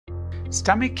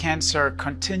Stomach cancer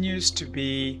continues to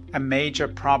be a major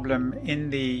problem in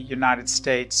the United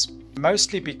States,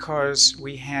 mostly because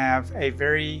we have a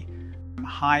very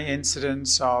high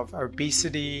incidence of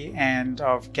obesity and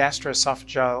of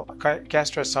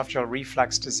gastroesophageal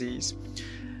reflux disease.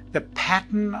 The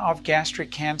pattern of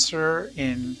gastric cancer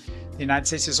in the United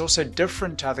States is also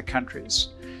different to other countries.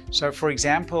 So, for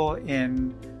example,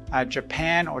 in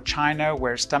Japan or China,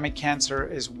 where stomach cancer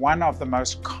is one of the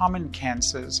most common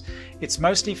cancers, it's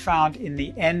mostly found in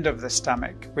the end of the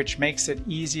stomach, which makes it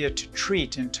easier to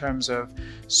treat in terms of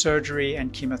surgery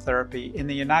and chemotherapy. In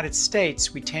the United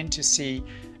States, we tend to see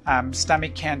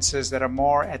stomach cancers that are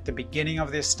more at the beginning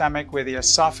of the stomach, where the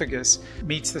esophagus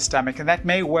meets the stomach, and that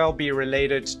may well be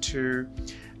related to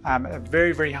a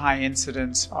very, very high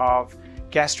incidence of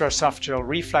gastroesophageal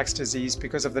reflux disease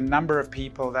because of the number of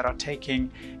people that are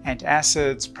taking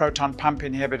antacids, proton pump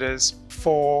inhibitors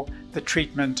for the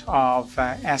treatment of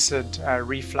acid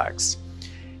reflux.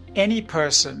 Any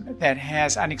person that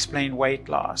has unexplained weight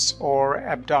loss or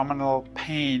abdominal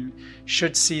pain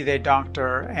should see their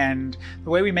doctor, and the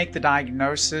way we make the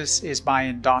diagnosis is by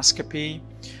endoscopy.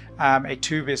 A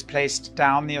tube is placed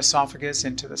down the esophagus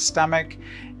into the stomach,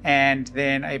 and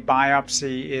then a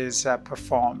biopsy is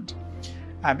performed.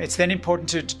 It's then important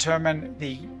to determine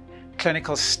the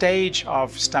clinical stage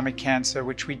of stomach cancer,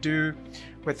 which we do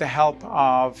with the help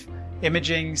of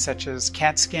imaging such as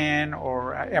CAT scan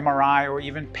or MRI or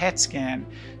even PET scan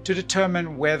to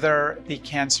determine whether the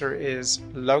cancer is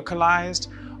localized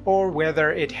or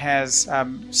whether it has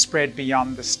spread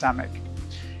beyond the stomach.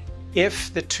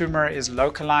 If the tumor is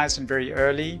localized and very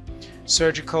early,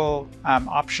 surgical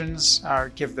options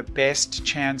give the best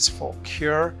chance for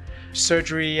cure.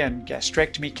 Surgery and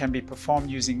gastrectomy can be performed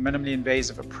using minimally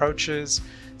invasive approaches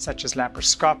such as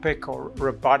laparoscopic or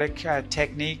robotic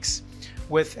techniques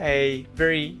with a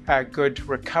very good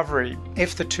recovery.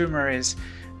 If the tumor is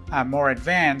more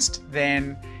advanced,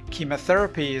 then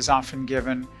chemotherapy is often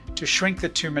given to shrink the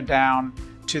tumor down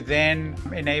to then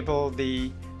enable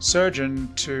the surgeon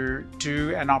to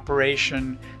do an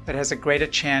operation that has a greater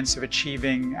chance of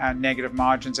achieving negative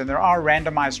margins. And there are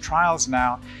randomized trials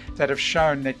now that have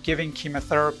shown that giving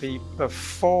chemotherapy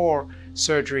before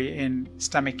surgery in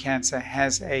stomach cancer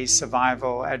has a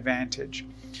survival advantage.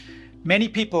 Many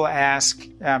people ask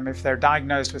if they're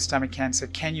diagnosed with stomach cancer,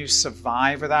 can you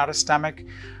survive without a stomach?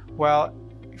 Well,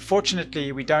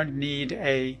 fortunately, we don't need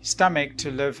a stomach to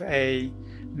live a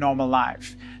normal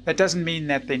life. That doesn't mean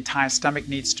that the entire stomach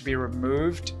needs to be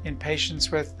removed in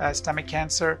patients with stomach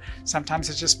cancer. Sometimes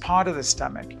it's just part of the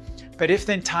stomach. But if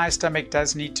the entire stomach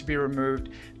does need to be removed,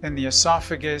 then the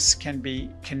esophagus can be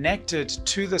connected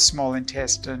to the small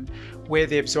intestine where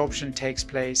the absorption takes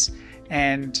place,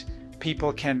 and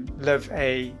people can live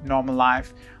a normal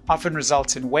life. Often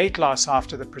results in weight loss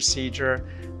after the procedure,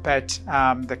 but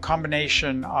the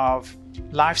combination of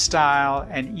lifestyle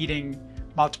and eating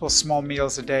multiple small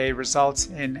meals a day results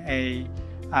in a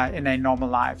normal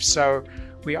life. So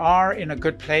we are in a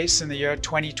good place in the year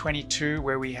 2022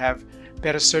 where we have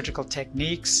better surgical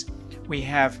techniques. We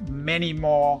have many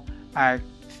more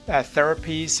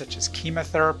therapies such as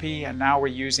chemotherapy, and now we're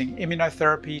using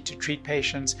immunotherapy to treat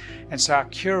patients, and so our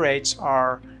cure rates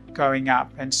are going up.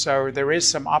 And so there is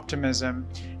some optimism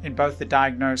in both the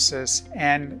diagnosis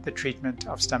and the treatment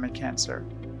of stomach cancer.